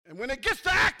when it gets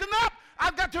to acting up,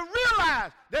 I've got to realize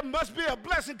there must be a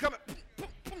blessing coming. I'm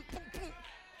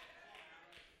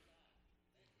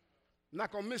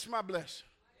not going to miss my blessing.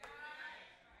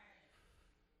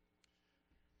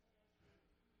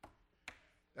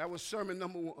 That was sermon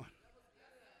number 1.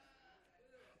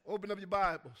 Open up your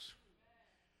Bibles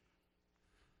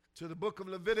to the book of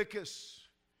Leviticus,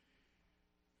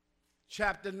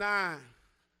 chapter 9,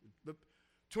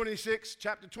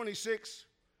 chapter 26,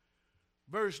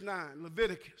 verse 9,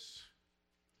 Leviticus.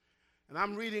 And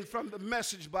I'm reading from the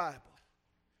Message Bible.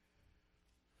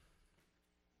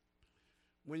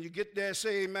 When you get there,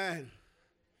 say amen.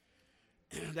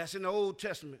 That's in the Old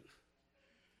Testament.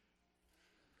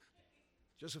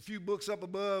 Just a few books up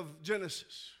above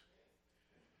Genesis.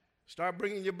 Start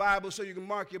bringing your Bible so you can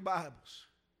mark your Bibles.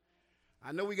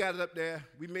 I know we got it up there.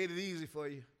 We made it easy for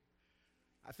you.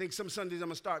 I think some Sundays I'm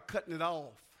going to start cutting it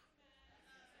off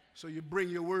so you bring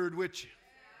your word with you.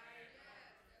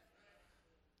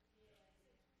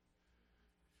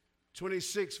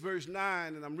 26 verse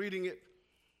 9, and I'm reading it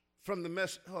from the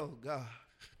Message. Oh, God.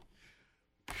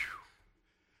 Whew.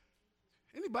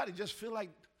 Anybody just feel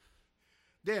like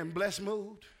they're in blessed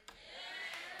mood?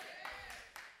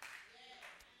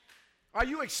 Are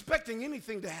you expecting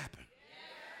anything to happen?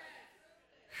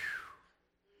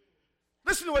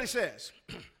 Listen to what he says.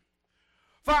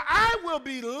 For I will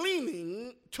be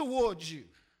leaning towards you.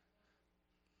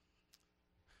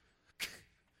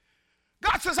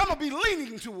 God says, I'm going to be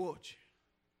leaning towards you.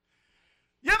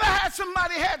 You ever had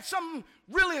somebody had something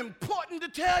really important to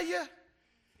tell you,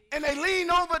 and they lean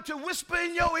over to whisper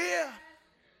in your ear?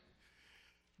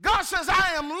 God says,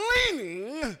 I am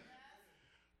leaning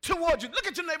towards you. Look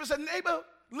at your neighbor and say, neighbor,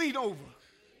 lean over.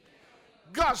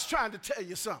 God's trying to tell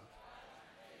you something.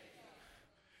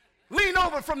 Lean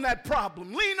over from that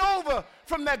problem. Lean over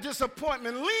from that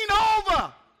disappointment. Lean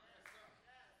over.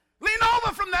 Lean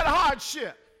over from that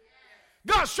hardship.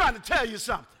 God's trying to tell you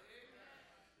something.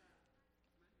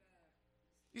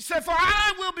 He said, for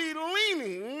I will be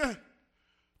leaning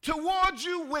towards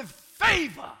you with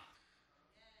favor.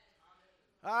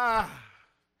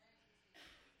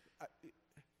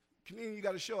 You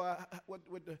got to show what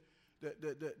the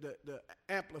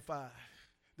Amplified,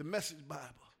 the Message Bible.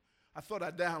 I thought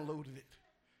I downloaded it.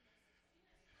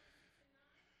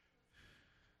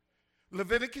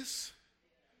 Leviticus.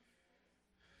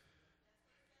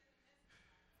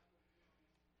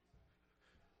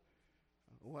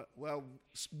 Well,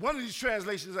 one of these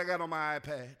translations I got on my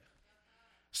iPad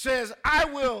says, I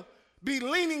will be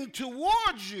leaning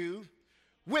towards you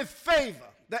with favor.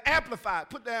 The Amplified.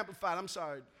 Put the Amplified. I'm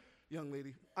sorry, young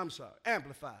lady. I'm sorry.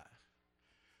 Amplified.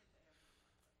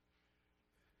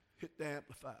 Hit the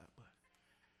Amplified button.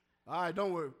 All right,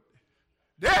 don't worry.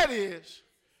 There it is.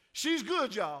 She's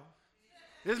good, y'all.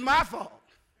 It's my fault.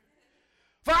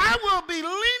 For I will be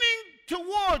leaning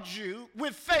towards you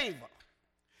with favor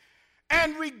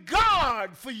and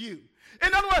regard for you.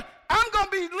 In other words, I'm going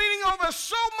to be leaning over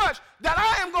so much that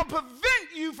I am going to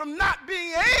prevent you from not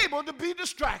being able to be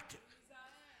distracted.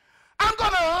 I'm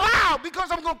going to allow,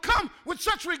 because I'm going to come with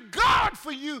such regard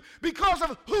for you because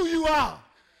of who you are.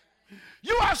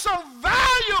 You are so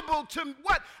valuable to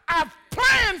what I've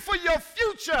planned for your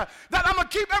future that I'm going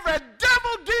to keep every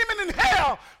devil, demon, in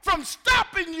hell from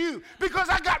stopping you because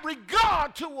I got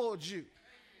regard towards you.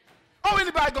 Oh,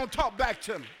 anybody going to talk back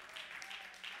to me?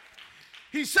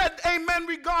 He said, amen,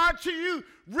 regard to you,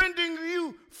 rendering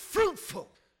you fruitful,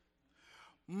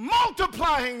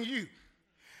 multiplying you,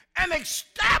 and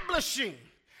establishing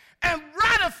and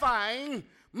ratifying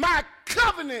my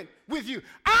covenant with you.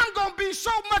 I'm going to be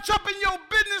so much up in your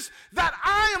business that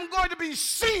I am going to be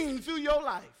seen through your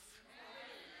life.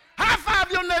 High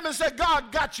five your neighbor and say, God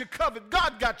got you covered.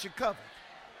 God got you covered.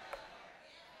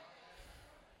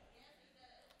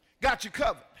 Got you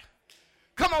covered.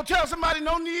 Come on, tell somebody,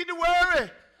 no need to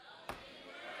worry.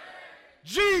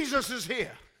 Jesus is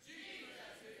here.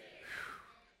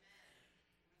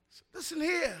 So listen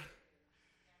here.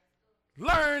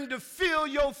 Learn to fill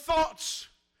your thoughts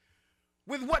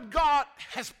with what God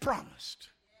has promised.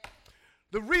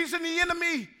 The reason the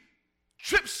enemy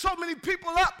trips so many people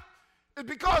up is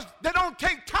because they don't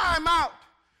take time out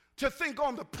to think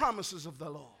on the promises of the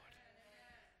Lord.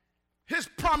 His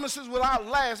promises will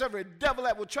outlast every devil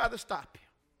that will try to stop you.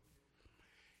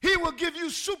 He will give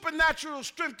you supernatural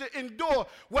strength to endure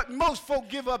what most folk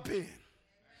give up in.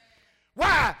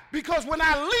 Why? Because when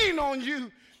I lean on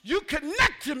you, you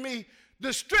connect to me.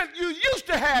 The strength you used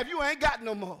to have, you ain't got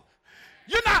no more.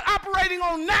 You're not operating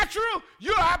on natural,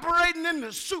 you're operating in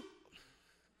the soup.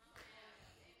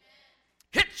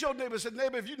 Hit your neighbor and say,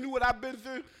 neighbor, if you knew what I've been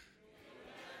through,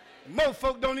 most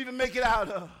folk don't even make it out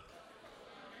of.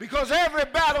 Because every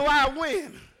battle I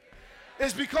win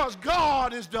is because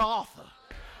God is the author.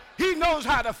 He knows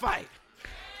how to fight.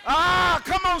 Ah,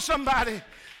 come on, somebody.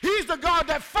 He's the God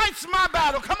that fights my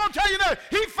battle. Come on, tell you that.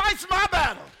 He fights my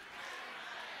battle.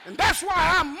 And that's why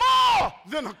I'm more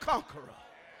than a conqueror.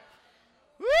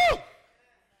 Woo!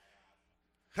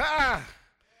 Ah.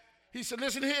 He said,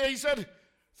 listen here. He said,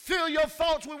 fill your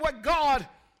thoughts with what God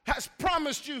has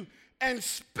promised you and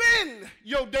spend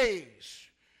your days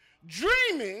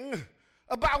dreaming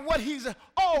about what he's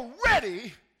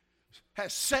already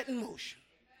has set in motion.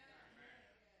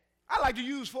 I like to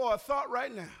use for a thought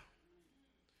right now.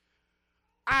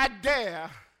 I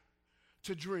dare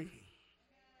to dream.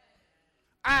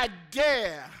 I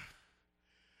dare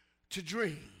to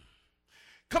dream.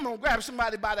 Come on, grab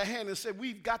somebody by the hand and say,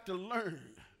 we've got to learn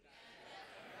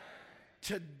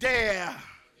to dare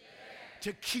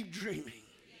to keep dreaming.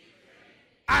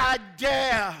 I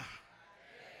dare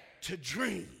to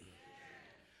dream.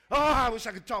 Oh, I wish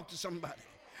I could talk to somebody.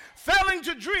 Failing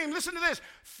to dream, listen to this.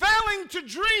 Failing to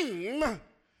dream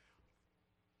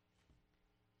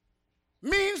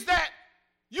means that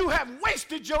you have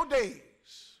wasted your days.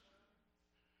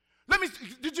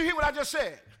 Did you hear what I just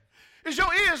said? Is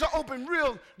your ears are open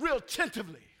real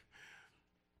attentively.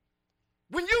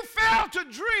 When you fail to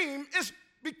dream, it's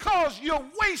because you're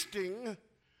wasting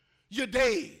your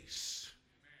days.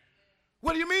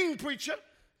 What do you mean, preacher?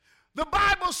 The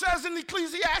Bible says in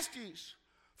Ecclesiastes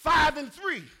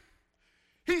 5:3,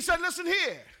 he said, listen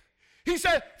here. He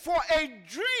said, for a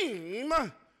dream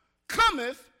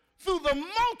cometh through the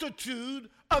multitude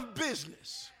of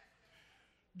business.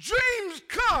 Dreams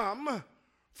come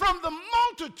from the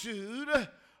multitude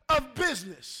of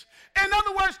business. In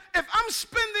other words, if I'm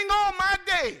spending all my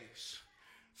days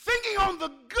thinking on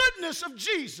the goodness of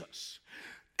Jesus,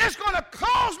 it's going to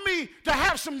cause me to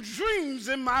have some dreams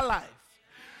in my life.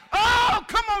 Oh,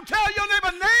 come on, tell your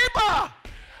neighbor,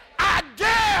 I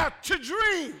dare to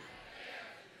dream.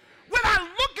 When I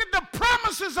look at the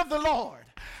promises of the Lord,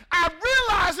 I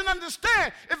realize and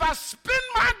understand if I spend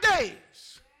my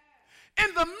days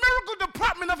in the miracle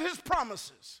department of his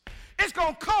promises, it's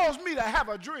going to cause me to have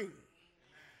a dream.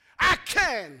 I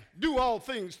can do all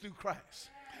things through Christ.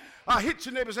 I hit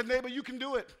your neighbor and say, neighbor, you can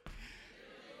do it.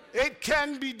 It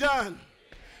can be done.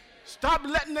 Stop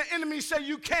letting the enemy say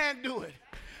you can't do it.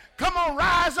 Come on,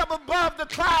 rise up above the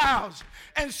clouds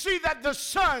and see that the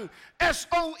sun,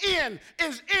 S-O-N,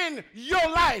 is in your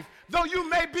life. Though you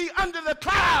may be under the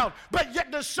cloud, but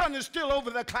yet the sun is still over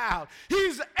the cloud.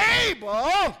 He's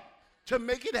able to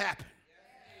make it happen.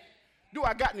 Do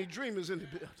I got any dreamers in the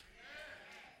building?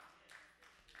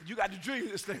 You got to dream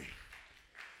this thing.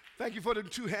 Thank you for the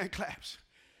 2 hand claps.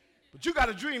 But you got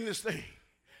to dream this thing.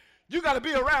 You got to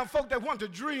be around folk that want to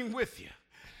dream with you.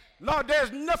 Lord,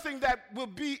 there's nothing that will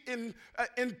be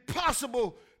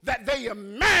impossible that they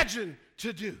imagine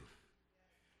to do.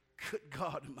 Good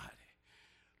God Almighty.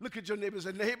 Look at your neighbors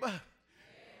and neighbor,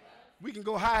 we can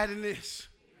go higher than this.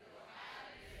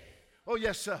 Oh,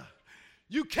 yes, sir.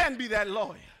 You can be that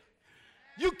lawyer.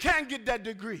 You can get that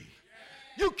degree.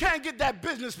 You can't get that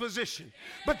business position,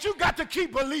 but you got to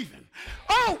keep believing.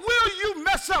 Oh, will you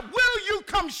mess up? Will you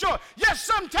come short? Yes,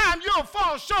 sometimes you'll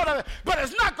fall short of it, but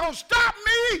it's not going to stop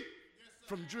me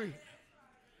from dreaming.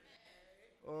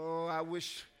 Oh, I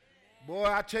wish, boy,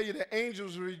 I tell you, the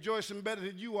angels are rejoicing better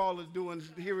than you all are doing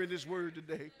hearing this word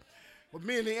today. But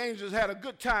me and the angels had a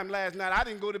good time last night. I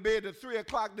didn't go to bed at 3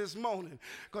 o'clock this morning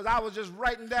because I was just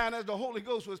writing down as the Holy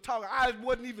Ghost was talking. I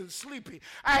wasn't even sleepy.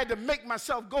 I had to make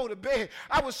myself go to bed.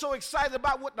 I was so excited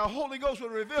about what the Holy Ghost was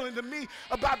revealing to me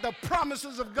about the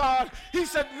promises of God. He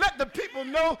said, let the people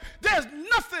know there's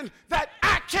nothing that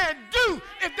I can't do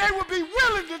if they would be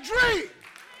willing to dream.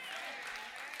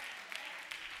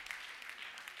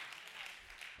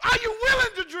 Are you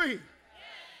willing to dream?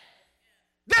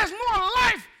 There's more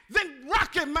life than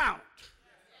Rocky Mount.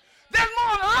 There's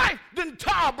more life than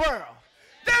Tarboro.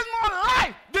 There's more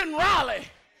life than Raleigh.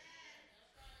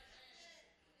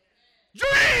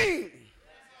 Dream.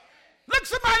 Look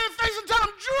somebody in the face and tell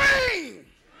them, dream.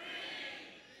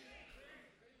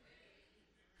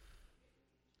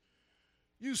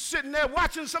 You sitting there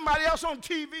watching somebody else on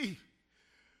TV.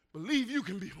 Believe you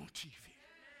can be on TV.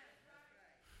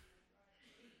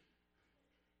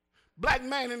 Black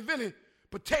man invented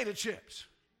potato chips.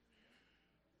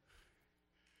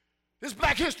 It's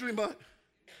Black History Month.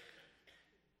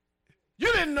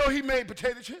 You didn't know he made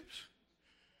potato chips.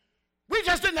 We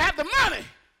just didn't have the money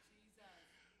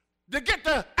to get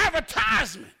the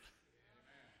advertisement.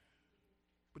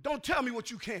 But don't tell me what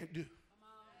you can't do.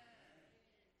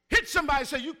 Hit somebody and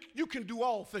say, you can do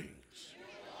all things.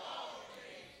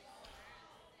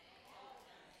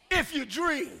 if you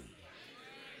dream.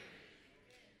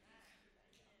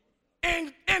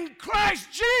 In Christ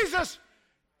Jesus,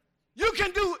 you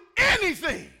can do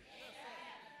anything.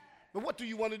 But what do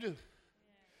you want to do?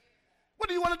 What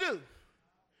do you want to do?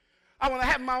 I want to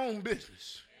have my own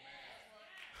business.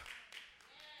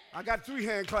 I got 3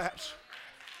 hand claps.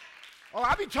 Oh,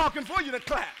 I'll be talking for you to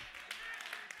clap.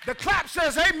 The clap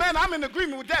says, amen, I'm in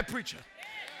agreement with that preacher.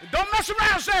 And don't mess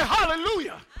around and say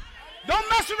hallelujah. Don't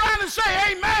mess around and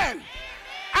say amen.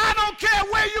 I don't care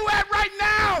where you at right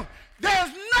now. There's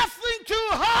nothing too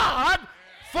hard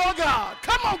for God.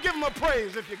 Come on, give him a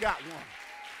praise if you got one.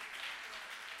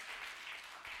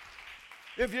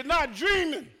 If you're not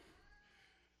dreaming,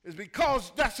 it's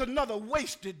because that's another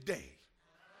wasted day.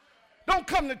 Don't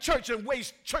come to church and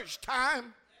waste church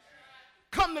time.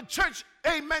 Come to church,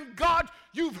 amen, God,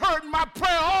 you've heard my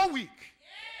prayer all week.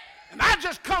 And I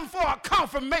just come for a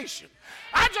confirmation.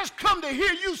 I just come to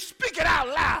hear you speak it out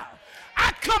loud.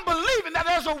 I come believing that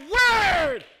there's a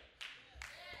word.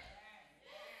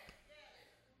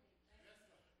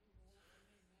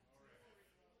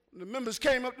 The members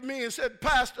came up to me and said,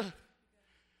 Pastor,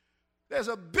 there's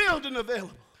a building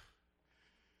available.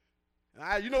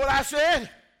 You know what I said?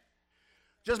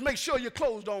 Just make sure you're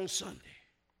closed on Sunday.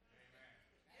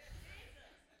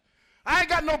 I ain't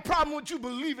got no problem with you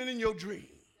believing in your dream.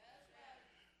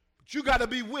 But you got to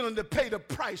be willing to pay the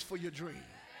price for your dream.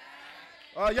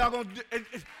 Y'all going to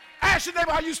ask your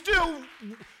neighbor, are you still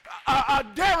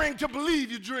daring to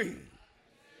believe your dream?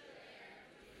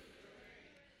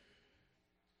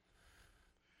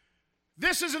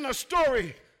 This isn't a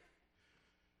story.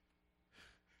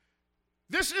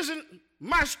 This isn't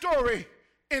my story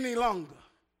any longer.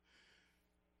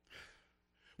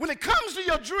 When it comes to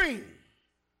your dream,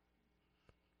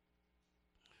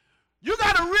 you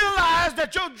got to realize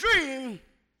that your dream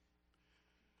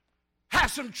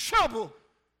has some trouble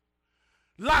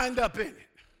lined up in it.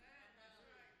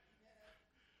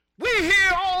 We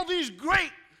hear all these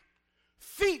great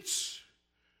feats.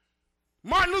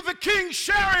 Martin Luther King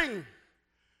sharing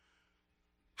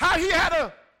how he had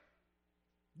a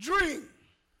dream.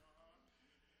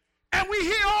 And we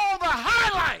hear all the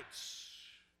highlights,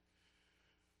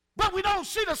 but we don't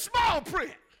see the small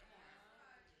print.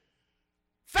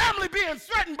 Family being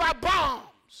threatened by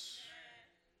bombs.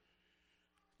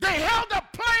 They held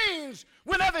up planes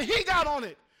whenever he got on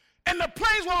it, and the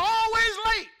planes were always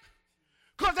late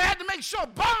because they had to make sure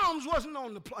bombs wasn't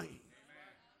on the plane.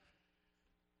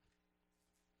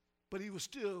 But he was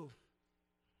still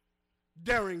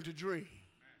daring to dream.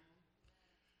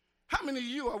 How many of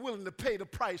you are willing to pay the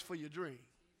price for your dream?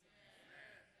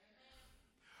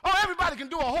 Oh, everybody can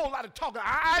do a whole lot of talking.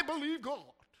 I believe God.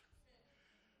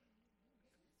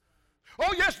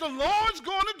 Oh, yes, the Lord's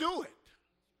going to do it.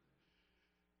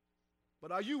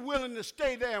 But are you willing to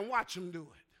stay there and watch him do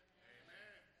it?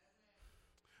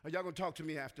 Are y'all going to talk to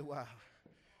me after a while?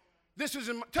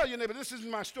 Tell your neighbor, this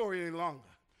isn't my story any longer.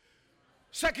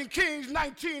 2 Kings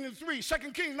 19:3.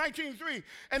 2 Kings 19:3.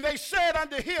 And they said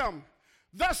unto him,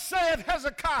 thus saith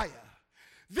Hezekiah,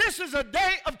 this is a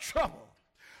day of trouble,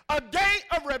 a day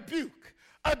of rebuke,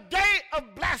 a day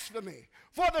of blasphemy.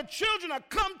 For the children are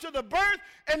come to the birth,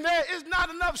 and there is not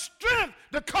enough strength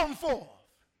to come forth.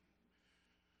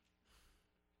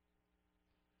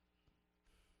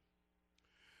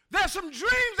 There's some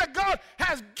dreams that God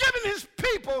has given his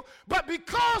people, but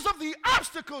because of the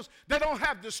obstacles, they don't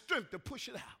have the strength to push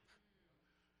it out.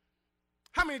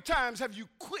 How many times have you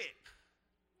quit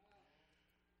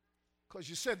because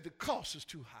you said the cost is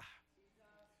too high?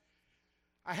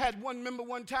 I had one member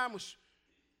one time was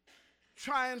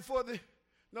trying for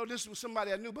this was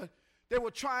somebody I knew, but they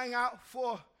were trying out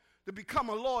to become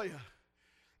a lawyer,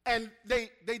 and they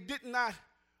did not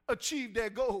achieve their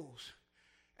goals.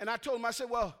 And I told them, I said,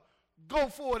 well, go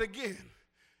for it again.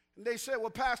 And they said, well,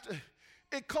 Pastor,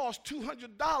 it costs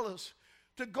 $200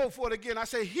 to go for it again. I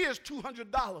said, here's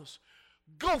 $200.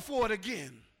 Go for it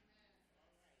again.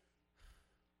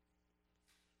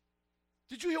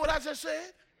 Did you hear what I just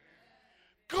said?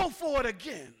 Go for it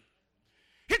again.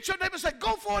 Hit your neighbor and say,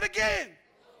 go for it again.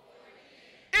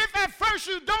 If at first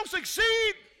you don't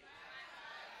succeed,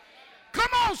 come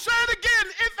on, say it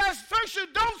again. If at first you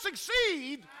don't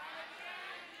succeed,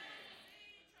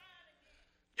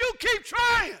 you keep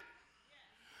trying.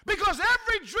 Because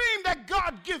every dream that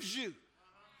God gives you,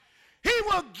 he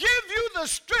will give you the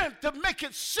strength to make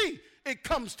it see it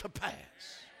comes to pass.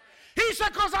 He said,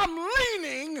 because I'm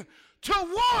leaning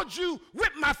towards you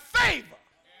with my favor.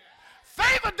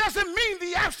 Favor doesn't mean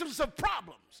the absence of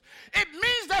problems. It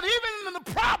means that even in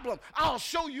the problem, I'll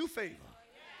show you favor.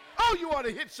 Oh, you ought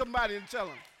to hit somebody and tell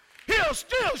them, he'll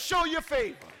still show you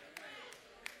favor.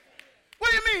 What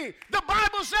do you mean? The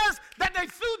Bible says that they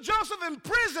threw Joseph in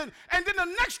prison, and then the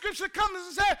next scripture comes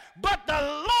and says, but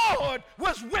the Lord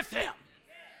was with him.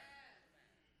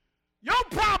 Your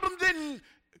problem didn't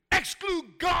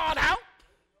exclude God out.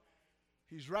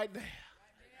 He's right there.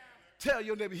 Tell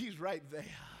your neighbor, he's right there.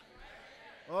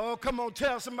 Oh, come on,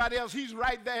 tell somebody else, he's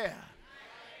right there.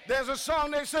 There's a song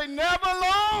they say, never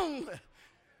alone.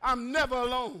 I'm never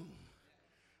alone.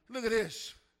 Look at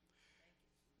this.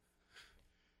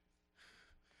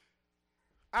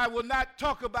 I will not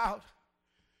talk about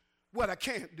what I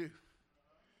can't do.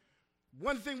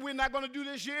 One thing we're not going to do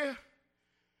this year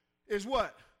is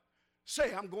what?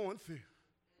 Say, I'm going through.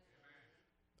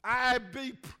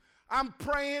 I'm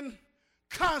praying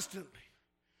constantly.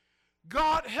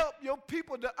 God, help your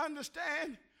people to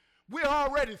understand we're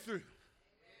already through.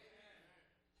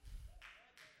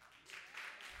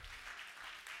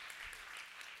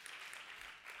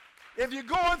 If you're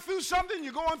going through something,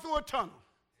 you're going through a tunnel.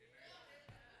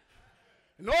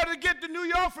 In order to get to New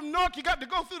York from Newark, you got to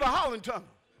go through the Holland Tunnel.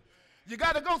 You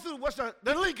got to go through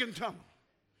the Lincoln Tunnel.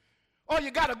 Or you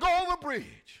got to go over a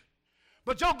bridge.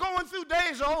 But your going through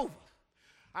days are over.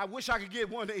 I wish I could get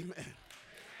one amen.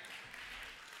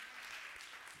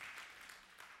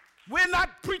 We're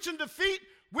not preaching defeat.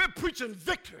 We're preaching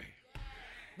victory.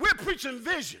 We're preaching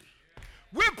vision.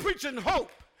 We're preaching hope.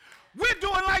 We're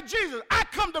doing like Jesus. I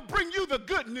come to bring you the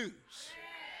good news.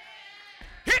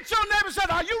 Hit your neighbor and say,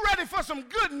 are you ready for some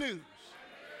good news?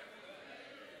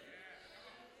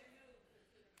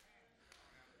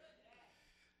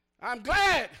 I'm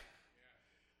glad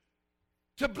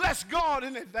to bless God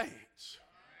in advance.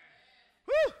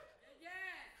 Woo.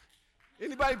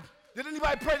 Did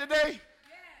anybody pray today?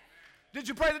 Did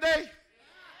you pray today?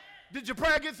 Did your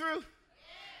prayer get through?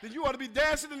 Then you ought to be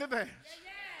dancing in advance.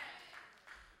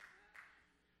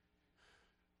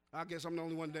 I guess I'm the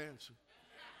only one dancing.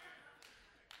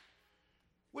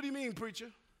 What do you mean,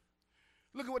 preacher?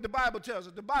 Look at what the Bible tells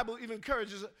us. The Bible even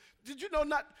encourages us. Did you know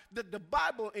not that the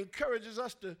Bible encourages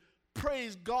us to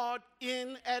praise God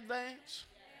in advance?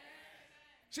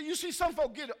 See, you see some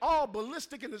folk get all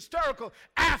ballistic and hysterical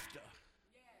after.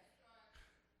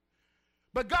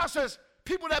 But God says,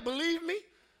 people that believe me,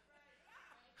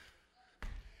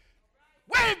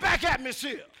 wave back at me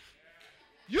still.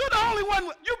 You're the only one,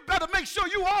 you better make sure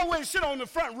you always sit on the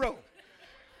front row.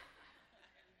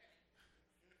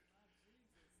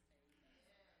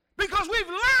 Because we've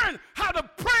learned how to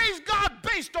praise God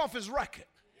based off his record.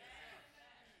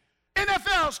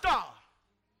 NFL star,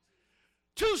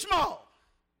 too small,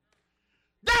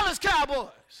 Dallas Cowboys.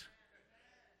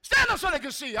 Stand up so they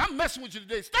can see you. I'm messing with you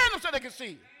today. Stand up so they can see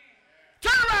you.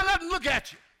 Turn around and let them look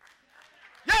at you.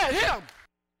 Yeah, him.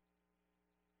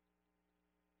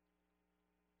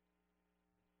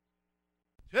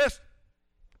 Yes.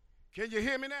 Can you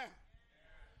hear me now?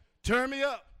 Turn me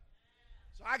up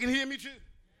so I can hear me too.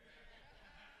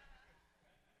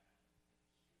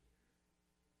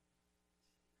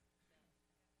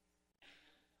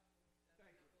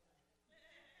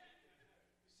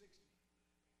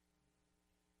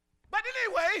 But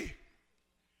anyway,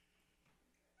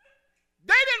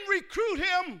 they didn't recruit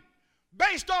him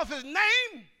based off his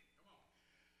name.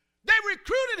 They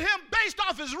recruited him based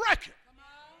off his record.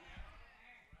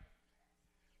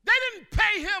 They didn't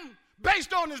pay him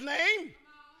based on his name.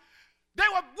 They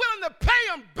were willing to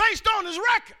pay him based on his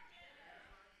record.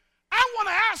 I want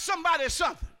to ask somebody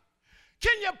something.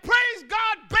 Can you praise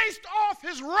God based off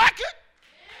his record?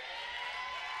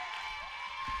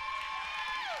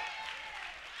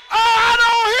 Oh, I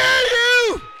don't hear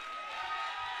you.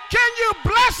 Can you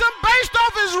bless him based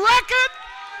off his record?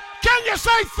 Can you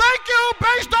say thank you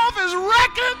based off his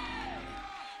record?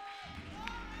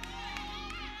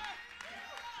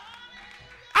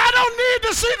 I don't need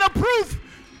to see the proof.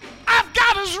 I've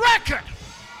got his record.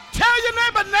 Tell your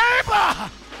neighbor,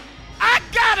 I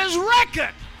got his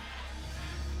record.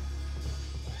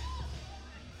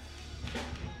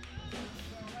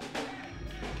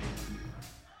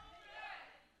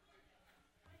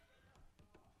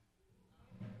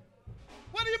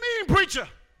 What do you mean, preacher?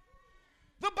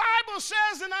 The Bible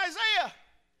says in Isaiah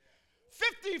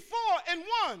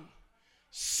 54:1,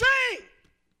 sing.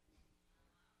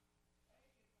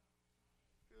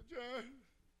 John,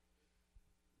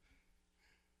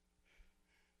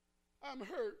 I'm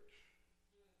hurt.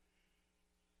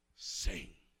 Sing.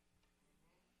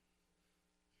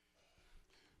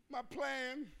 My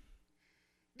plan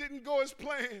didn't go as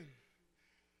planned.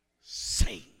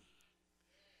 Sing.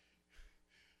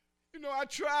 You know, I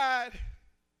tried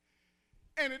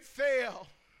and it failed.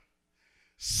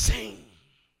 Sing.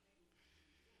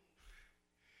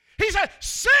 He said,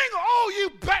 sing, oh, you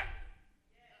bet.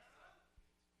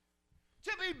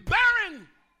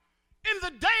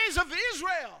 days of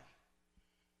Israel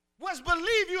was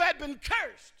believed you had been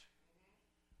cursed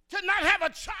to not have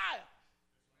a child.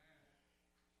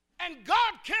 And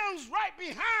God comes right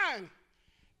behind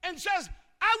and says,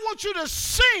 I want you to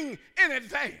sing in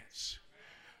advance.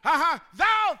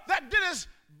 Thou that didst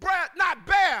not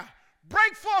bear,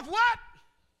 break forth what?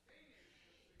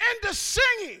 Into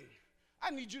singing. I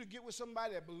need you to get with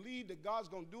somebody that believes that God's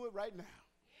going to do it right now.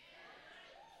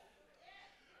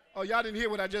 Oh, y'all didn't hear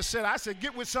what I just said. I said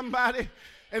get with somebody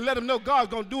and let them know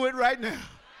God's going to do it right now.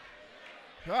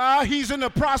 He's in the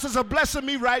process of blessing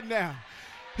me right now.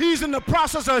 He's in the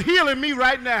process of healing me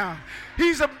right now.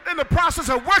 He's in the process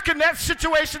of working that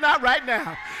situation out right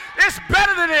now. It's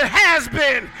better than it has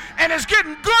been, and it's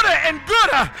getting gooder and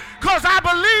gooder because I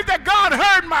believe that God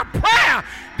heard my prayer.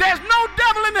 There's no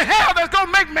devil in the hell that's going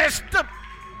to make me stop.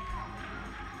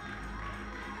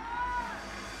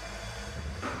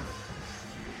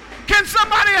 Can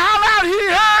somebody holler out, he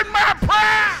heard my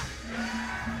prayer?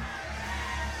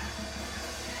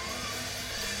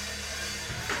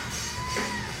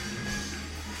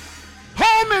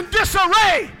 Home in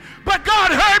disarray, but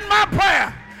God heard my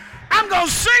prayer. I'm going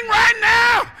to sing right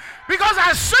now because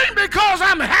I sing because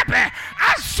I'm happy.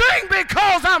 I sing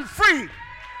because I'm free.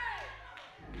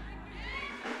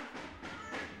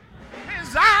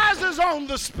 His eyes is on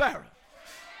the sparrow.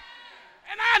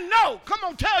 And I know, come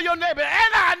on, tell your neighbor,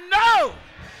 and I know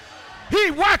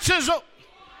he watches.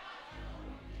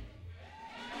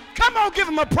 Come on, give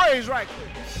him a praise right quick.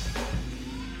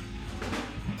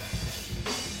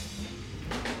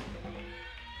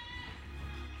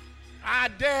 I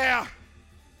dare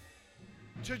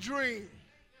to dream.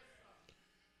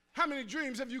 How many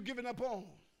dreams have you given up on?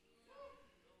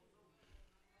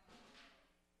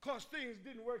 Because things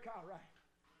didn't work out right.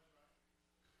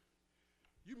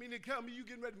 You mean to tell me you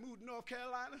getting ready to move to North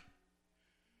Carolina?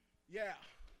 Yeah.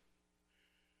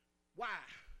 Why?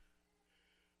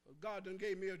 Well, God done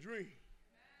gave me a dream.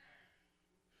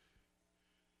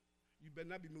 You better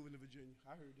not be moving to Virginia.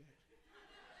 I heard that.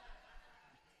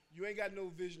 You ain't got no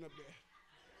vision up there.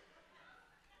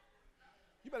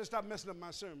 You better stop messing up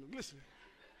my sermon. Listen.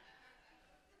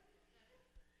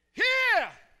 Here,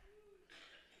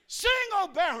 sing, O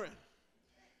barren,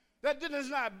 that did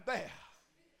not bear,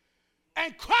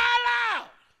 and cry loud.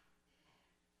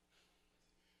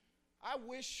 I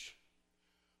wish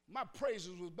my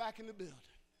praisers was back in the building.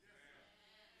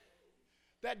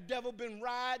 That devil been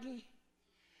riding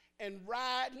and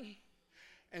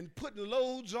putting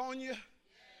loads on you,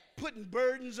 putting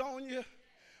burdens on you.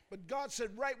 But God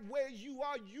said, right where you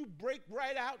are, you break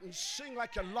right out and sing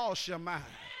like you lost your mind.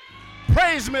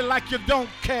 Praise me like you don't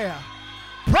care.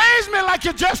 Praise me like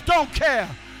you just don't care.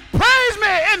 Praise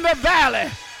me in the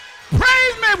valley.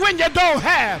 Praise me when you don't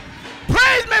have.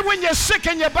 Praise me when you're sick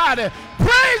in your body.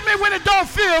 Praise me when it don't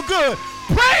feel good.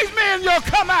 Praise me and you'll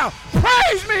come out.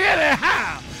 Praise me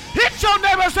anyhow. Hit your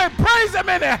neighbor and say, praise him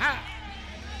anyhow.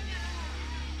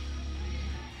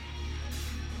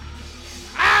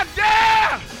 I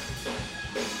dare.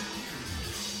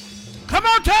 Come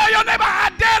on, tell your neighbor,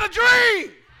 I dare to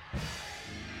dream.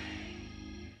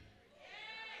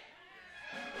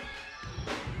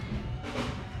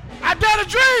 I dare to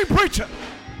dream, preacher.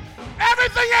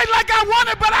 Everything ain't like I want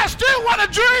it, but I still want to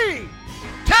dream.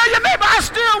 Tell your neighbor, I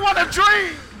still want to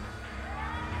dream.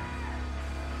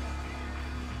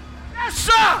 Yes,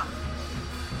 sir.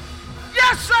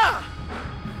 Yes, sir.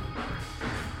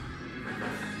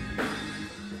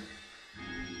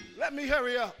 Let me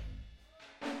hurry up.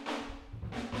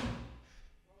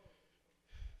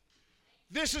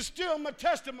 This is still my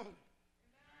testimony.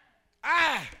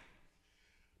 I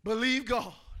believe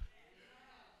God.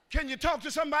 Can you talk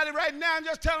to somebody right now and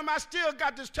just tell them I still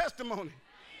got this testimony?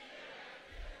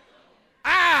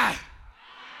 I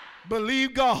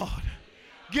believe God.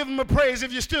 Give them a praise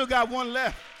if you still got one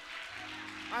left.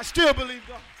 I still believe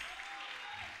God.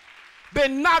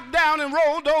 Been knocked down and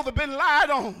rolled over, been lied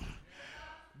on.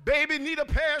 Baby need a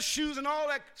pair of shoes and all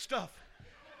that stuff.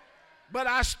 But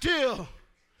I still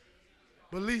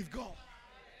believe God.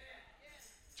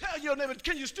 Tell your neighbor,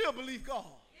 can you still believe God?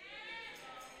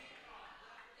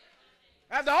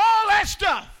 After all that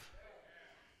stuff,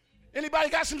 anybody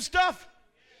got some stuff?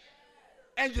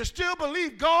 And you still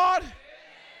believe God?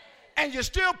 And you're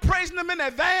still praising him in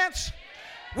advance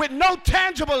with no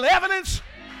tangible evidence?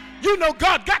 You know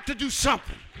God got to do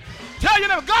something. Tell your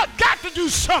neighbor, God got to do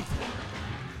something.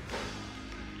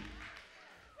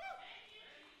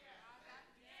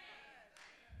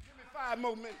 Give me 5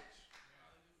 more minutes.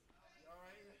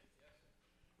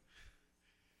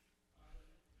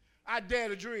 I dare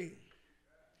to dream.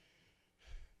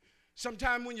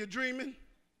 Sometime when you're dreaming,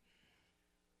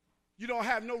 You don't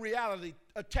have no reality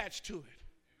attached to it.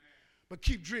 But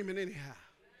keep dreaming anyhow.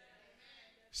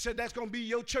 Said that's going to be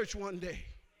your church one day.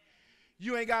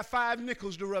 You ain't got 5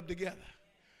 nickels to rub together,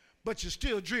 but you're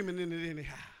still dreaming in it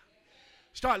anyhow.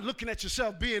 Start looking at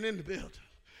yourself being in the building.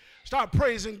 Start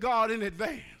praising God in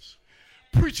advance.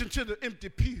 Preaching to the empty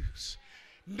pews.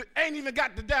 Ain't even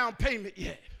got the down payment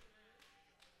yet.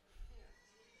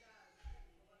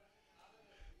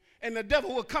 And the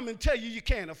devil will come and tell you you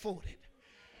can't afford it.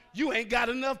 You ain't got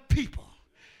enough people.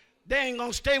 They ain't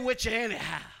going to stay with you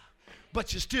anyhow.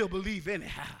 But you still believe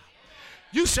anyhow.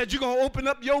 You said you're going to open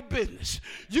up your business.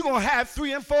 You're going to have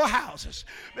 3 and 4 houses.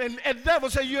 And the devil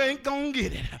said you ain't going to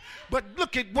get it. But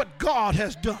look at what God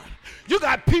has done. You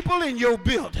got people in your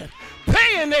building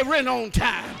paying their rent on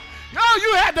time. No,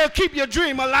 you had to keep your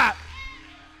dream alive.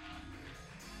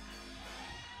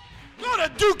 Go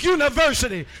to Duke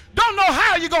University. Don't know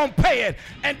how you're going to pay it.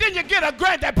 And then you get a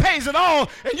grant that pays it all,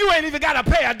 and you ain't even got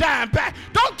to pay a dime back.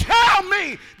 Don't tell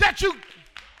me that you...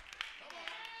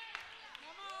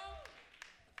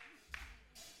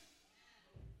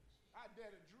 I dare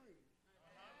to dream.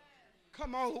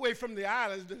 Come all the way from the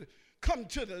islands to come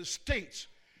to the States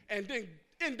and then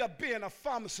end up being a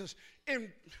pharmacist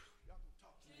in...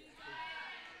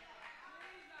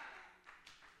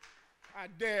 I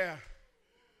dare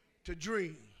to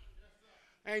dream.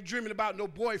 I ain't dreaming about no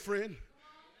boyfriend.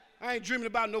 I ain't dreaming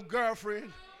about no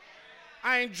girlfriend.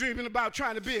 I ain't dreaming about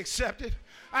trying to be accepted.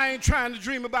 I ain't trying to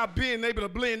dream about being able to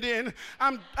blend in.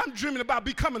 I'm dreaming about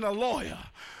becoming a lawyer.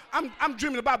 I'm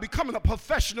dreaming about becoming a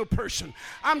professional person.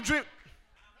 I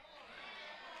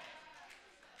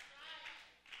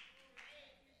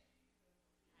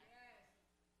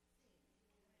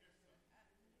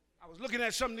was looking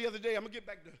at something the other day. I'm going to get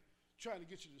back to trying to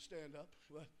get you to stand up.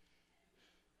 But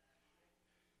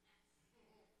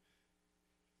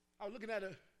I was looking at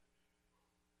a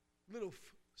little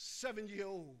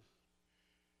 7-year-old.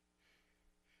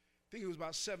 I think he was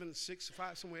about 7, 6,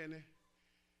 5, somewhere in there.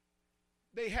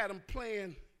 They had him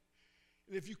playing,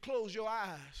 and if you close your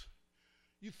eyes,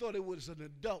 you thought it was an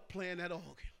adult playing that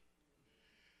organ.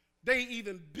 They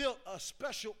even built a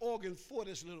special organ for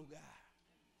this little guy.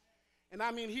 And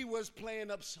I mean, he was playing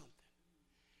up something.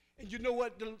 And you know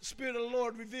what the Spirit of the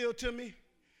Lord revealed to me?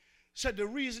 Said the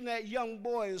reason that young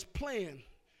boy is playing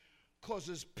because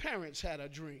his parents had a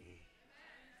dream.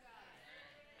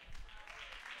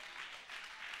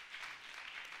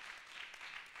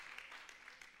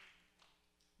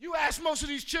 You ask most of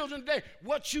these children today,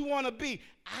 what you want to be?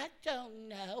 I don't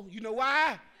know. You know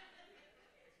why?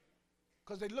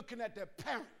 Because they're looking at their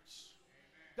parents.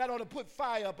 That ought to put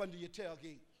fire up under your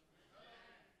tailgate.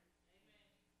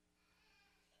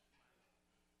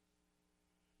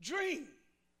 Dream.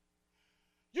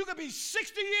 You could be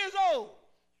 60 years old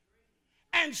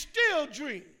and still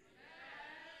dream.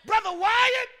 Brother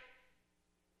Wyatt,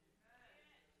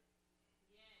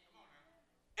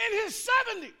 in his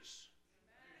 70s,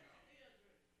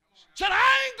 said,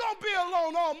 I ain't going to be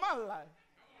alone all my life.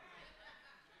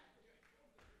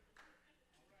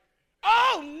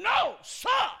 Oh, no, sir.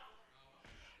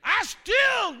 I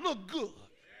still look good.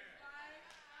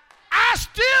 I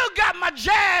still got my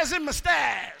jazz in my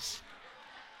stash.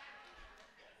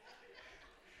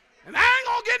 And I ain't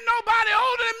going to get nobody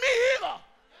older than me either.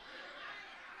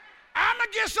 I'm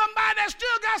going to get somebody that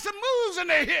still got some moves in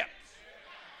their hips.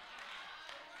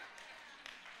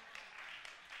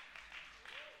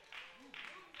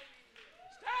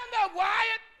 Stand up,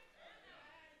 Wyatt.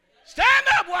 Stand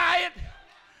up, Wyatt.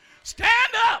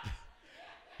 Stand up.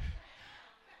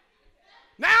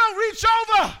 Now reach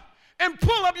over and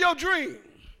pull up your dream.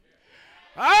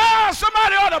 Ah,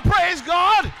 somebody ought to praise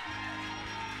God.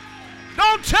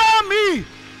 Don't tell me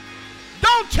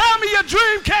your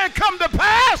dream can't come to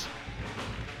pass.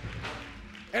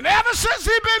 And ever since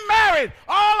he's been married,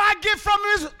 all I get from him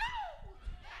is,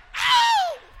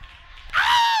 ow,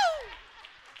 ow.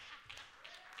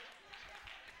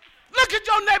 Look at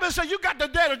your neighbor and say, you got to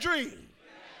dare to dream.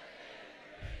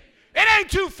 It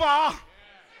ain't too far.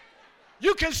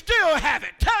 You can still have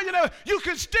it. Tell you that you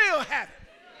can still have it.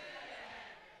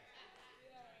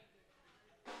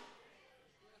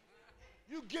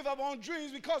 You give up on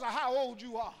dreams because of how old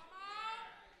you are.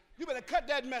 You better cut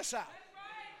that mess out.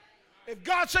 If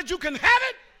God said you can have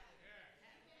it,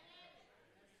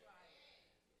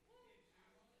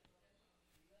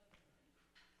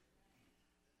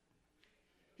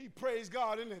 he praised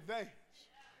God in advance.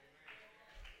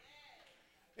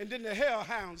 And then the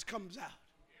hellhounds comes out.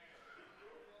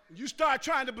 You start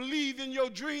trying to believe in your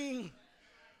dream,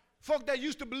 folk that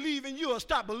used to believe in you will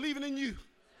stop believing in you.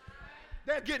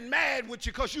 They're getting mad with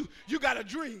you because you got a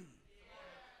dream.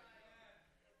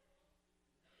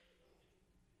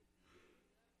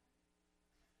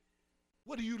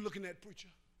 What are you looking at, preacher?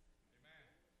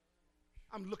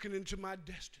 I'm looking into my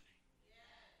destiny.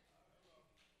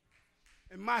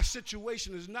 And my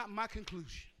situation is not my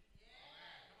conclusion.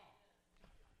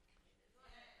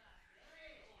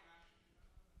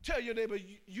 Tell your neighbor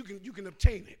you can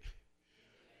obtain it.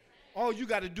 All you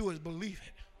got to do is believe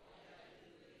it.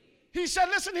 He said,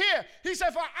 listen here. He said,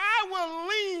 for I will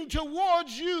lean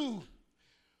towards you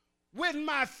with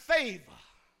my favor.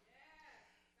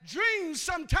 Dreams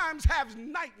sometimes have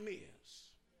nightmares.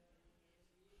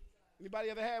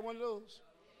 Anybody ever had one of those?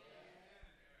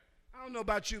 I don't know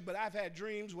about you, but I've had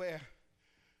dreams where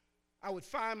I would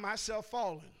find myself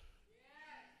falling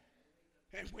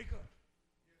and wake up.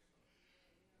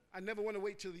 I never want to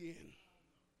wait till the end.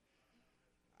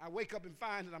 I wake up and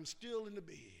find that I'm still in the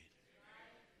bed.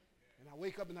 And I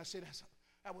wake up and I say,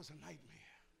 that was a nightmare.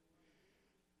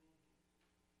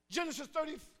 Genesis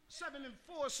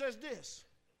 37:4 says this.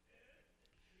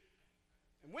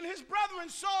 And when his brethren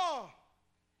saw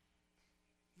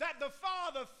that the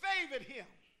Father favored him,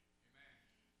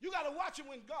 you got to watch it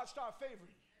when God starts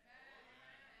favoring.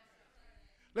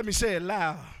 Let me say it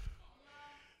loud.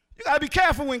 You got to be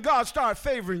careful when God starts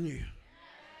favoring you.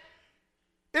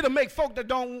 It'll make folk that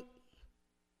don't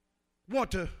want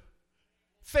to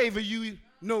favor you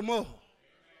no more.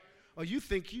 Or you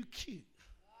think you cute.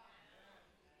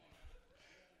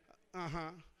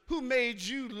 Who made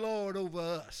you Lord over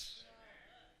us?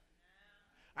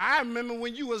 I remember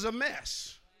when you was a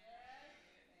mess.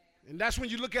 And that's when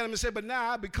you look at him and say, but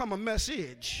now I become a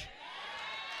message.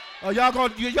 Oh, y'all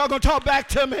gonna talk back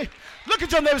to me? Look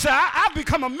at your neighbor and say, I've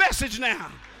become a message now.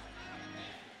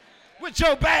 With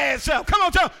your bad self. Come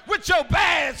on, tell me, with your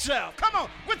bad self. Come on,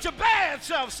 with your bad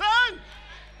self, son.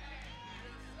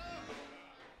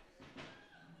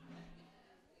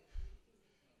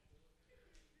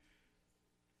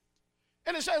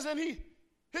 And it says, and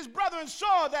his brethren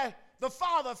saw that the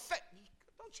Father,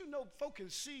 don't you know folk can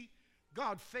see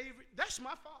God favorite? That's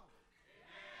my Father.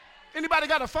 Anybody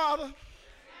got a father?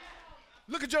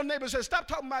 Look at your neighbor and say, stop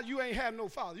talking about you ain't have no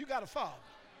father. You got a father.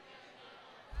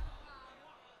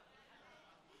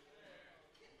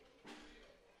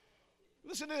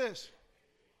 Listen to this.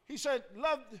 He said,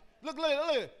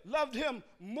 loved him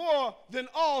more than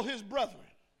all his brethren.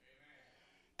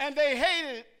 And they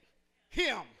hated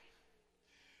him.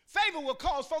 Favor will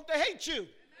cause folk to hate you.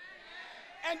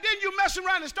 And then you mess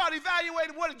around and start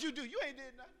evaluating, what did you do? You ain't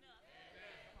did nothing.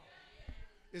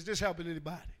 Is this helping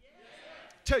anybody?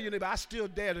 Tell your neighbor, I still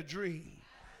dare to dream.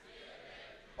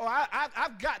 Oh, I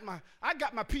got my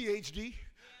PhD.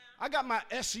 I got my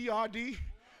SCRD.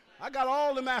 I got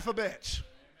all them alphabets.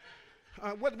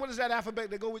 What is that alphabet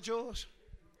that go with yours?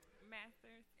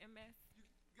 Masters, MS.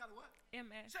 You got a what?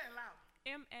 MS. Say it loud.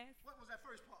 MS. What was that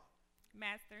first part?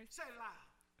 Masters. Say it loud.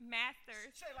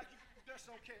 Masters. Say it like you just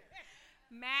don't care.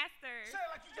 Masters. Say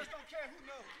it like you just don't care. Who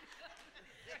knows?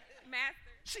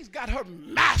 Masters. She's got her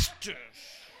master's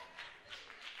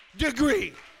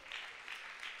degree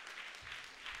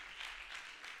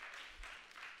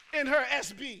in her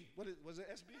SB. Was it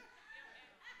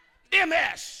SB?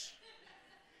 MS.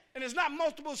 And it's not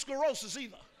multiple sclerosis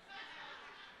either.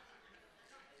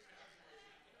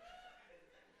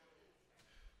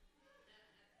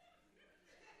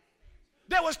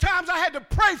 There was times I had to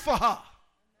pray for her.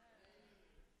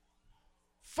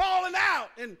 Falling out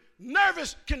in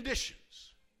nervous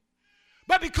conditions.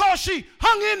 But because she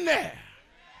hung in there,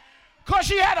 because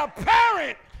she had a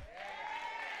parent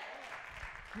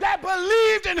that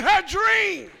believed in her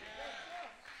dream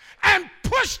and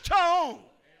pushed her on.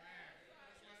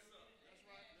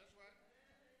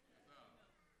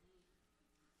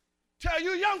 Tell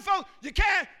you young folks, you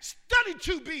can't study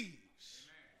 2 B's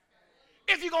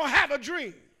if you're going to have a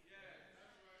dream.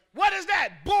 What is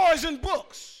that? Boys and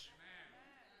books.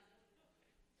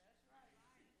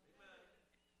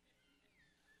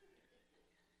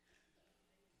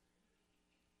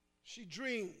 She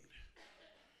dreamed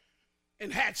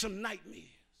and had some nightmares.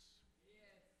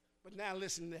 But now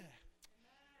listen there.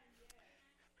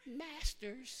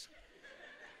 Masters.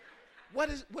 What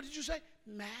did you say?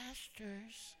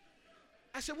 Masters.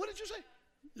 I said, what did you say?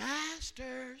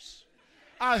 Masters.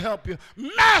 I'll help you.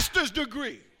 Master's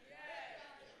degree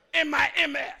in my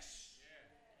MS.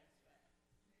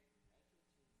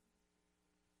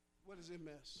 What is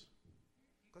MS?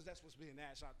 Because that's what's being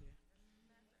asked out there.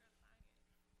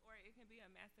 Or it can be a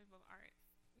Master of Arts,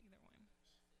 either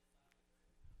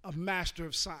one. A Master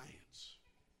of Science.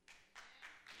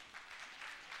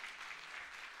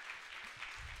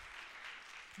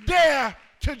 Dare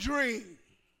to dream.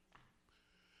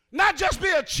 Not just be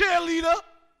a cheerleader.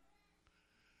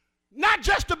 Not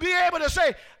just to be able to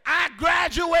say, I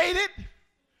graduated.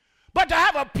 but to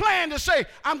have a plan to say,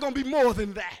 I'm going to be more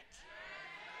than that.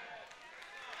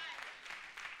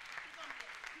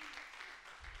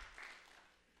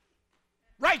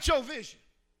 Write your vision.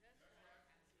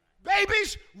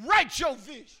 Babies, write your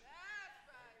vision.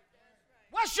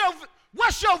 What's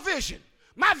your vision?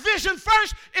 My vision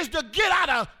first is to get out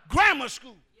of grammar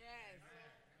school.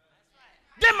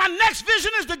 Then my next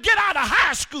vision is to get out of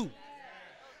high school.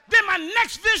 Then my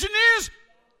next vision is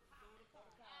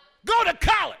go to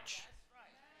college.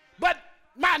 But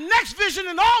my next vision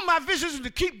and all my visions is to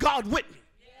keep God with me.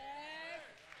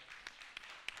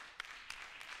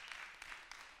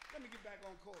 Let me get back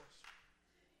on course.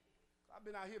 I've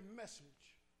been out here messing with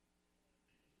you.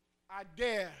 I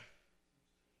dare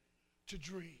to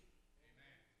dream.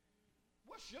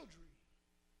 What's your dream?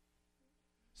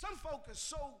 Some folk are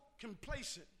so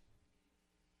complacent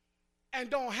and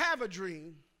don't have a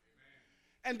dream,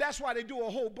 and that's why they do a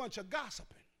whole bunch of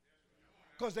gossiping,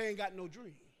 because they ain't got no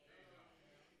dream.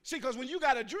 See, because when you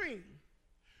got a dream,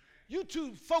 you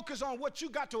too focus on what you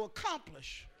got to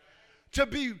accomplish to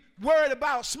be worried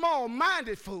about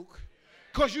small-minded folk,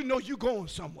 because you know you're going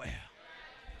somewhere.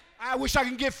 I wish I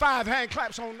can get 5 hand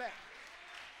claps on that.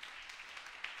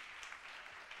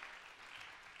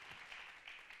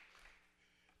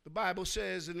 The Bible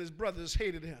says, and his brothers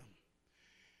hated him.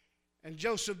 And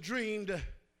Joseph dreamed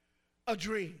a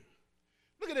dream.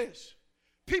 Look at this.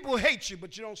 People hate you,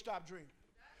 but you don't stop dreaming.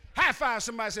 High five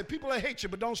somebody and say, people that hate you,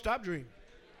 but don't stop dreaming.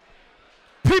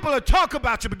 People that talk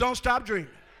about you, but don't stop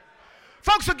dreaming.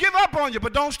 Folks will give up on you,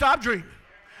 but don't stop dreaming.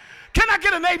 Can I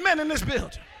get an amen in this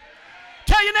building?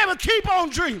 Tell your neighbor, keep on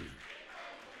dreaming.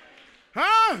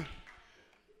 Huh?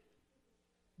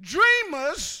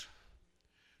 Dreamers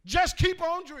just keep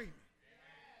on dreaming.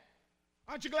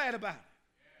 Aren't you glad about it?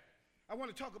 I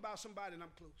want to talk about somebody, and I'm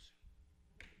close.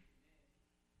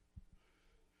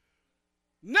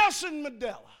 Nelson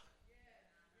Mandela,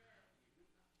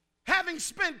 having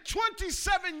spent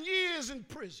 27 years in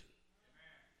prison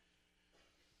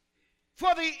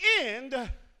for the end,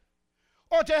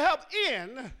 or to help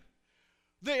end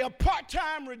the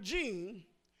apartheid regime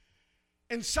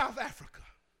in South Africa.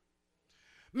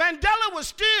 Mandela was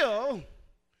still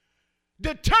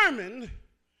determined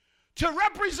to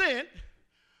represent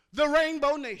the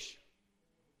Rainbow Nation.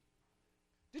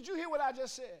 Did you hear what I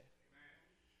just said?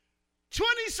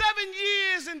 27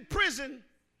 years in prison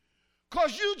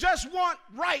because you just want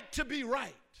right to be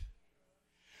right.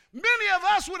 Many of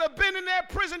us would have been in that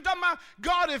prison talking about,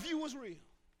 God, if you was real.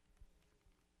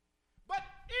 But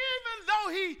even though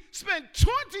he spent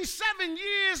 27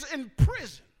 years in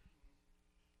prison,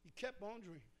 he kept on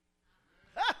dreaming.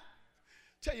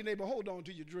 Tell your neighbor, hold on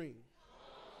to your dream.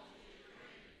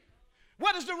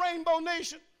 What is the Rainbow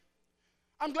Nation?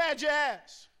 I'm glad you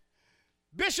asked.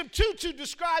 Bishop Tutu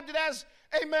described it as,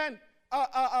 amen,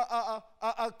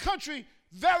 a country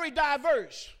very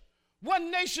diverse. One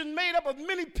nation made up of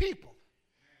many people.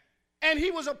 And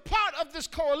he was a part of this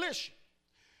coalition.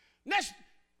 Nelson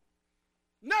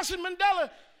Mandela,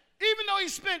 even though he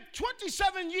spent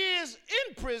 27 years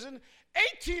in prison,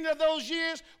 18 of those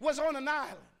years was on an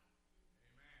island.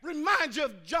 Remind you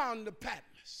of John the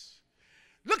Patmos.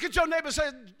 Look at your neighbor and say,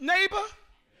 neighbor,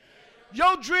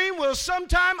 your dream will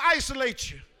sometime isolate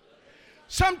you.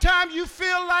 Sometimes you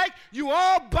feel like you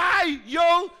all by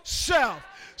yourself.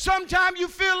 Sometimes you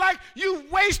feel like you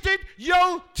wasted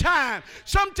your time.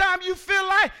 Sometimes you feel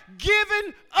like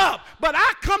giving up. But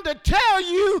I come to tell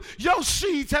you, your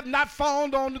seeds have not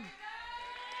fallen on the ground.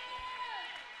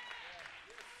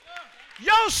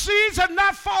 Your seeds have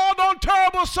not fallen on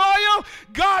terrible soil.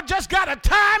 God just got a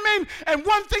timing, and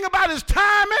one thing about his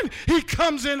timing, he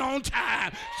comes in on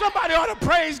time. Somebody ought to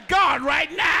praise God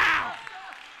right now.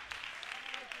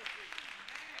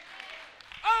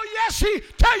 Oh, yes,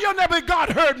 tell your neighbor, God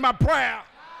heard my prayer.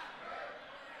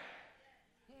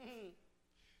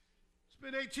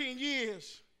 Spent 18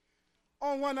 years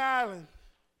on one island,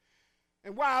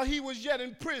 and while he was yet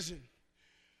in prison,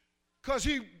 because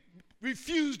he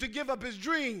refused to give up his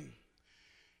dream,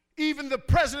 even the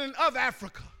president of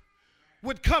Africa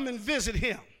would come and visit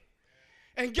him.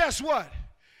 And guess what?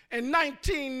 In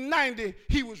 1990,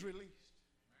 he was released.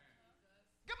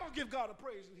 Come on, give God a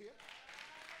praise in here.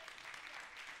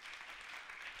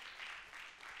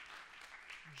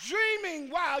 Dreaming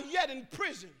while yet in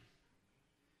prison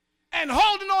and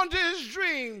holding on to his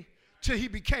dream till he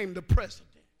became the president.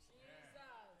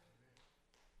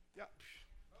 Yeah.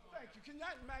 Thank you. Can you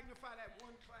magnify that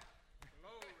one clap?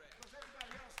 Because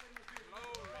everybody else thinks it's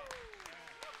glory.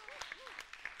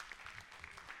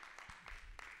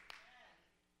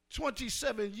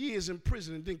 27 years in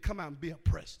prison and didn't come out and be a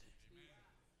president.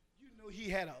 You know he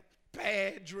had a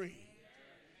bad dream.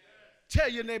 Tell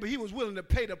your neighbor he was willing to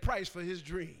pay the price for his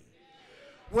dream.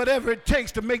 Whatever it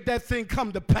takes to make that thing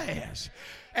come to pass.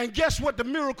 And guess what the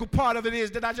miracle part of it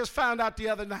is that I just found out the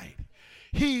other night?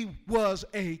 He was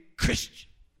a Christian.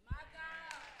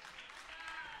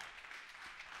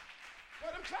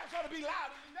 Well, them claps ought to be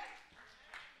louder than that.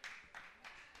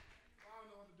 I don't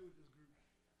know what to do with this group.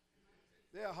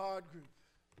 They're a hard group.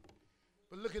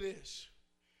 But look at this.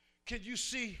 Can you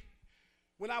see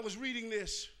when I was reading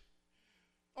this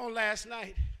on last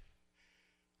night,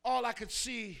 all I could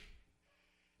see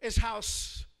is how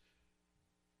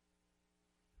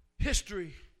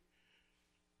history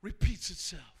repeats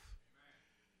itself.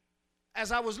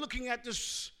 As I was looking at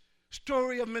this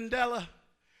story of Mandela,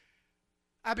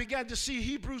 I began to see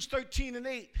Hebrews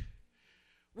 13:8,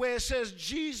 where it says,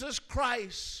 Jesus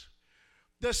Christ,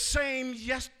 the same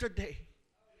yesterday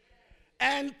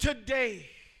and today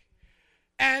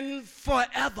and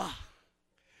forever.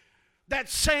 That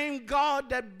same God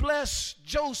that blessed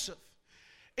Joseph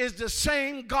is the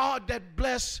same God that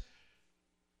blessed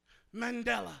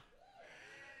Mandela.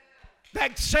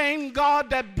 That same God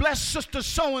that blessed Sister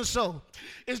so-and-so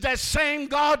is that same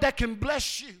God that can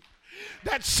bless you.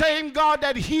 That same God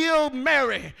that healed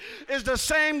Mary is the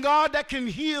same God that can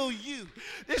heal you.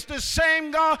 It's the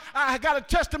same God. I got a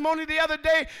testimony the other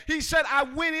day. He said, I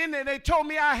went in and they told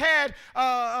me I had,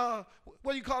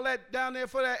 what do you call that down there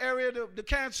for that area, the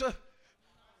cancer?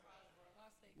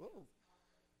 Whoa.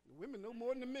 The women know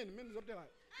more than the men. The men is up there like.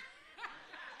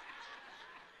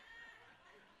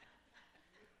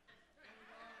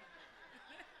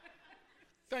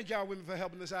 Thank y'all women for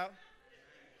helping us out.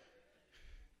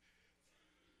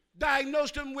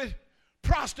 Diagnosed him with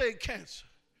prostate cancer.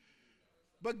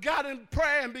 But got in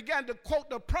prayer and began to quote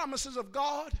the promises of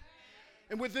God.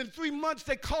 And within 3 months,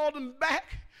 they called him back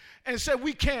and said,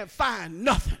 we can't find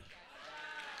nothing.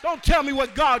 Don't tell me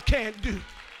what God can't do.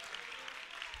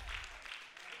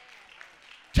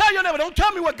 Tell your neighbor, don't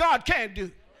tell me what God can't do.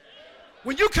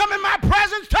 When you come in my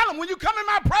presence, tell him, when you come in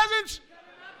my presence,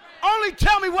 only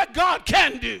tell me what God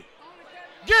can do.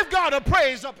 Give God a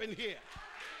praise up in here.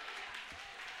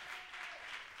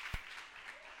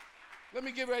 Let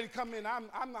me get ready to come in.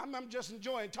 I'm just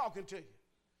enjoying talking to you.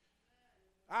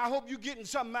 I hope you're getting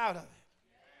something out of it.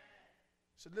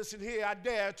 So listen here, I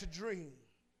dare to dream.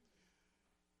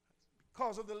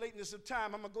 Because of the lateness of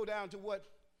time, I'm going to go down to what,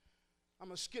 I'm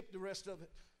going to skip the rest of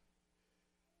it.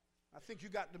 I think you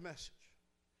got the message.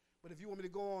 But if you want me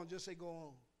to go on, just say go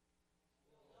on.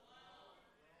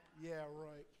 Yeah,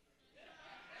 right.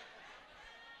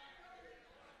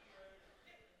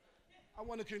 I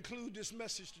want to conclude this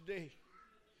message today.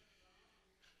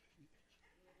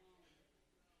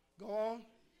 Go on.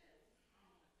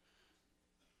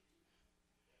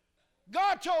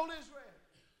 God told Israel,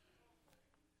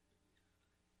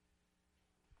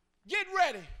 get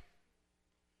ready.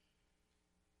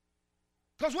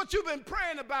 Because what you've been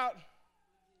praying about,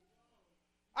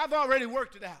 I've already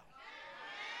worked it out.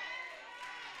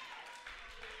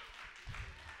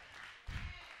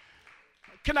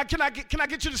 Can I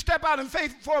get you to step out in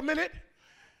faith for a minute?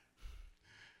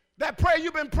 That prayer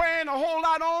you've been praying a whole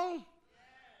lot on,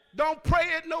 don't pray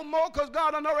it no more because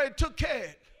God done already took care of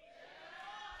it.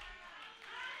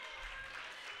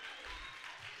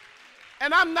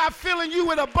 And I'm not filling you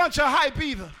with a bunch of hype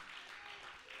either.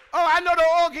 Oh, I know the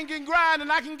organ can grind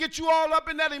and I can get you all up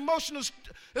in that emotional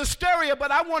hysteria, but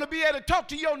I want to be able to talk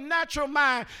to your natural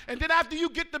mind. And then after you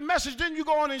get the message, then you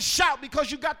go on and shout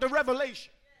because you got the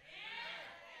revelation.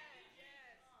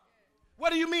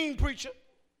 What do you mean, preacher?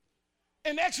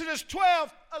 In Exodus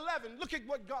 12:11, look at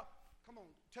what God, come on,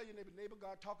 tell your neighbor,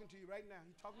 God talking to you right now.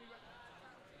 He's talking to you right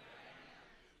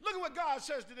now. Look at what God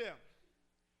says to them.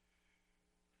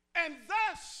 And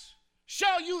thus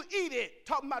shall you eat it,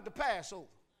 talking about the Passover,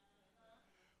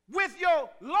 with your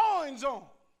loins on.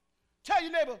 Tell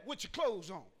your neighbor, with your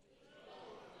clothes on.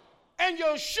 And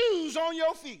your shoes on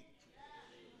your feet.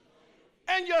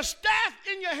 And your staff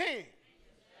in your hand.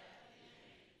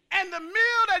 And the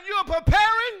meal that you're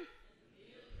preparing,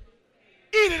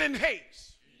 eat it in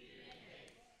haste.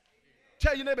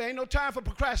 Tell your neighbor, ain't no time for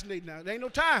procrastinating now. There ain't no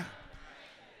time.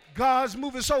 God's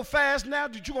moving so fast now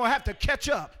that you're going to have to catch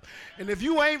up. And if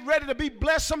you ain't ready to be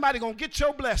blessed, somebody going to get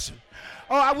your blessing.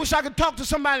 Oh, I wish I could talk to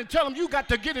somebody and tell them you got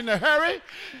to get in a hurry.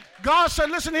 God said,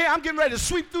 listen here, I'm getting ready to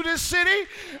sweep through this city.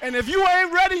 And if you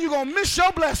ain't ready, you're going to miss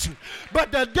your blessing.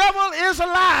 But the devil is a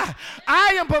lie. I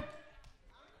am Look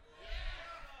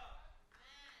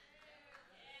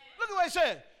at what he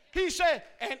said. He said,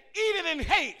 and eat it in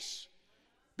haste.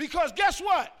 Because guess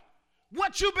what?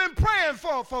 What you've been praying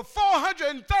for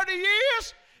 430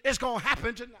 years is going to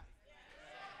happen tonight.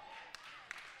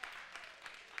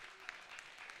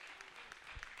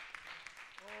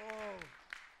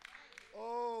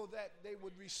 that they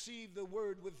would receive the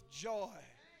word with joy.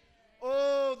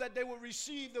 Oh, that they would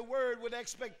receive the word with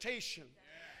expectation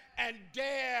and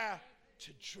dare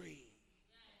to dream.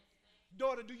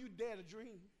 Daughter, do you dare to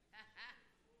dream?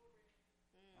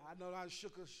 I know I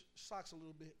shook her socks a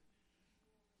little bit,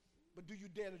 but do you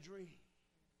dare to dream?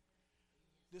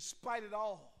 Despite it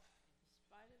all,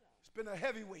 it's been a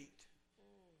heavy weight,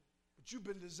 but you've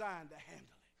been designed to handle it.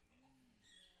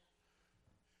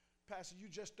 Pastor, you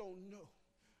just don't know.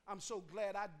 I'm so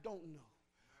glad I don't know.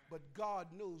 But God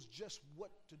knows just what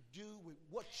to do with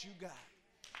what you got.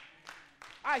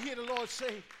 I hear the Lord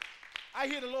say,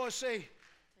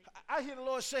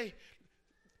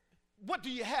 what do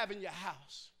you have in your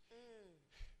house?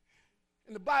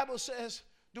 And the Bible says,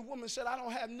 the woman said, I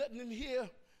don't have nothing in here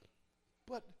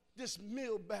but this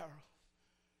meal barrel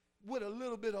with a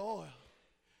little bit of oil.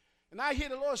 And I hear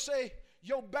the Lord say,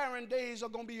 your barren days are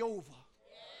going to be over.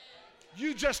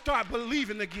 You just start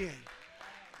believing again.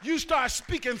 You start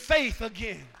speaking faith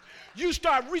again. You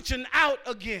start reaching out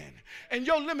again. And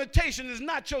your limitation is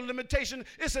not your limitation.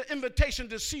 It's an invitation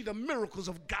to see the miracles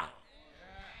of God.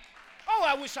 Oh,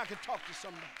 I wish I could talk to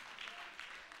somebody.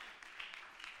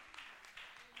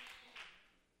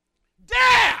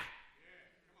 Dare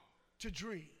to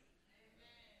dream.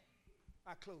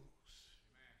 I close.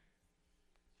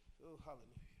 Oh, hallelujah.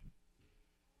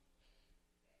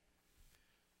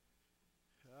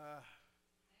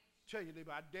 Tell your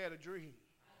neighbor, I dare to dream.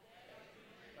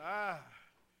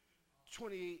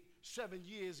 27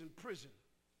 years in prison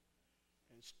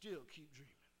and still keep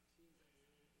dreaming.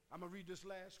 I'm going to read this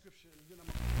last scripture and then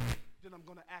I'm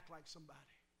going to act like somebody.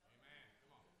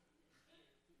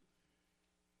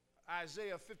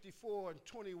 Isaiah 54 and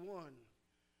 21.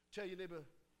 Tell your neighbor,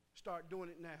 start doing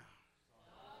it now.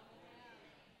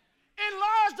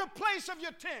 Enlarge the place of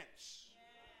your tents.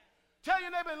 Tell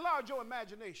your neighbor, enlarge your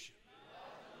imagination.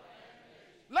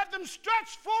 Let them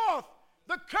stretch forth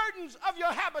the curtains of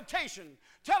your habitation.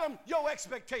 Tell them your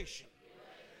expectation.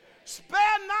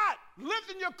 Spare not,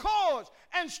 lengthen your cords,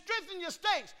 and strengthen your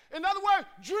stakes. In other words,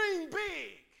 dream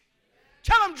big.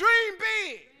 Tell them dream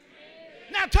big.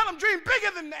 Now tell them dream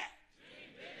bigger than that.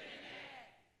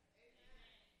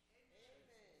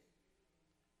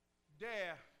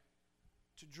 Dare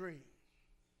to dream.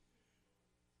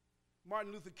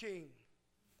 Martin Luther King,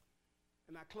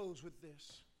 and I close with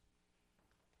this.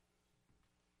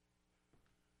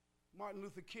 Martin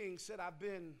Luther King said, I've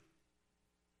been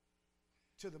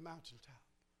to the mountaintop.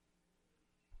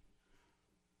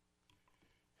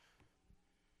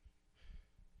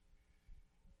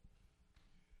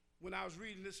 When I was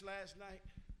reading this last night,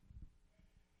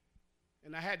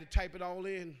 and I had to type it all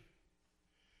in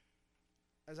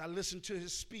as I listened to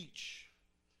his speech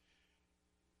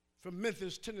from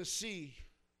Memphis, Tennessee,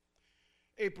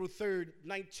 April 3rd,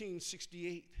 1968.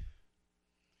 He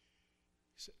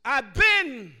said, I've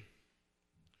been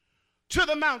to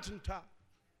the mountaintop.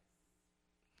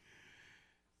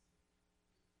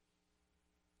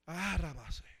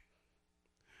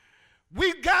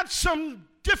 We've got some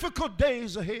difficult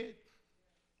days ahead,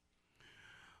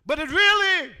 but it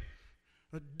really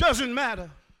doesn't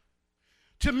matter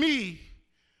to me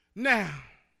now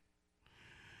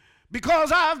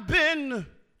because I've been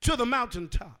to the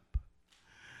mountaintop.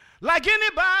 Like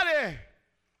anybody,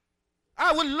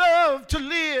 I would love to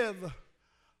live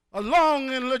a long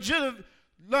and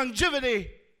longevity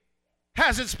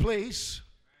has its place.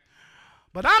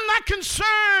 But I'm not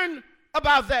concerned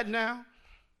about that now.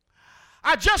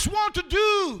 I just want to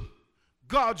do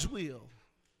God's will.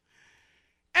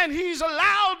 And he's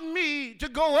allowed me to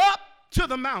go up to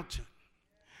the mountain.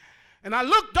 And I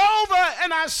looked over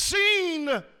and I seen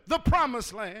the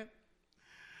promised land.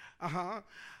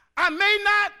 I may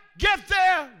not get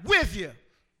there with you,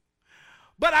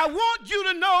 but I want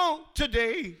you to know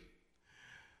today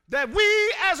that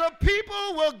we as a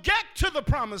people will get to the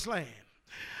promised land.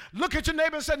 Look at your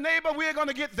neighbor and say, neighbor, we're going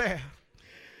to get there.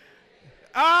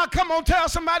 Come on, tell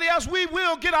somebody else, we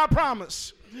will get our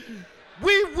promise.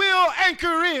 We will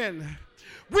anchor in.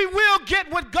 We will get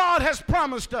what God has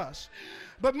promised us.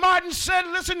 But Martin said,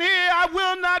 listen here, I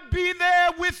will not be there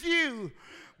with you.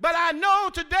 But I know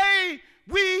today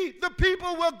we, the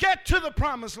people, will get to the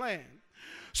promised land.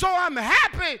 So I'm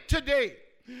happy today.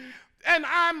 And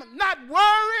I'm not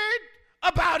worried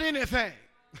about anything.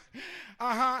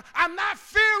 I'm not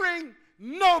fearing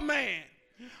no man.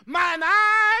 Mine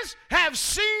eyes have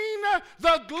seen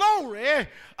the glory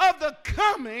of the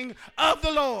coming of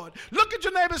the Lord. Look at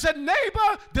your neighbor and say,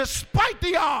 neighbor, despite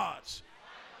the odds,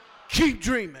 keep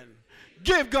dreaming.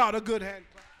 Give God a good hand.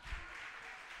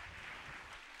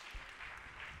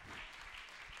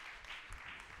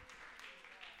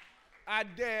 I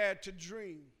dare to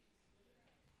dream.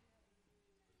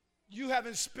 You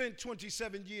haven't spent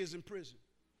 27 years in prison.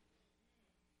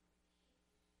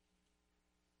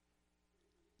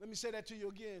 Let me say that to you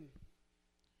again.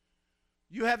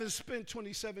 You haven't spent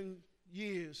 27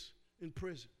 years in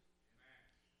prison.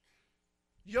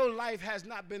 Your life has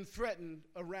not been threatened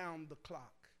around the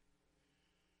clock.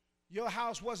 Your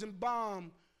house wasn't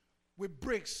bombed with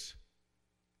bricks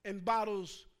and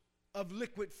bottles of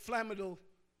liquid flammable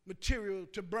material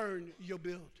to burn your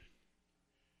building.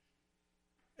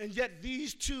 And yet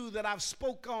these two that I've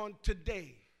spoke on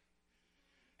today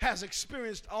has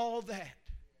experienced all that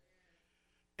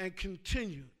and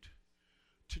continued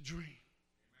to dream.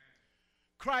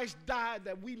 Christ died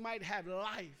that we might have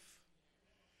life.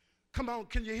 Come on,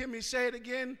 can you hear me say it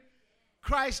again?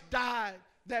 Christ died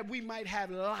that we might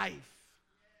have life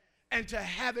and to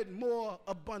have it more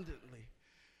abundantly.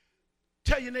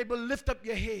 Tell your neighbor, lift up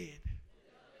your head,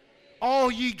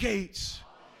 all ye gates,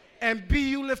 and be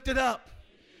you lifted up,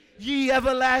 ye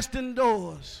everlasting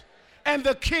doors, and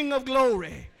the King of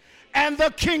glory, and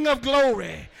the King of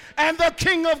glory, and the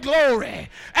King of glory,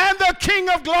 and the King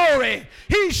of glory,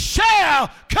 he shall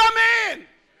come in.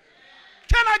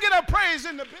 Can I get a praise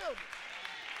in the building?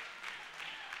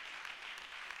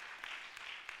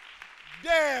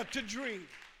 Dare to dream.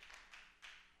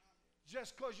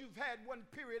 Just because you've had one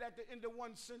period at the end of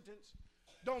one sentence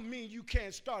don't mean you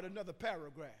can't start another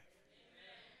paragraph.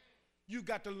 You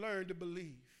got to learn to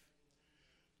believe.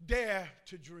 Dare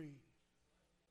to dream.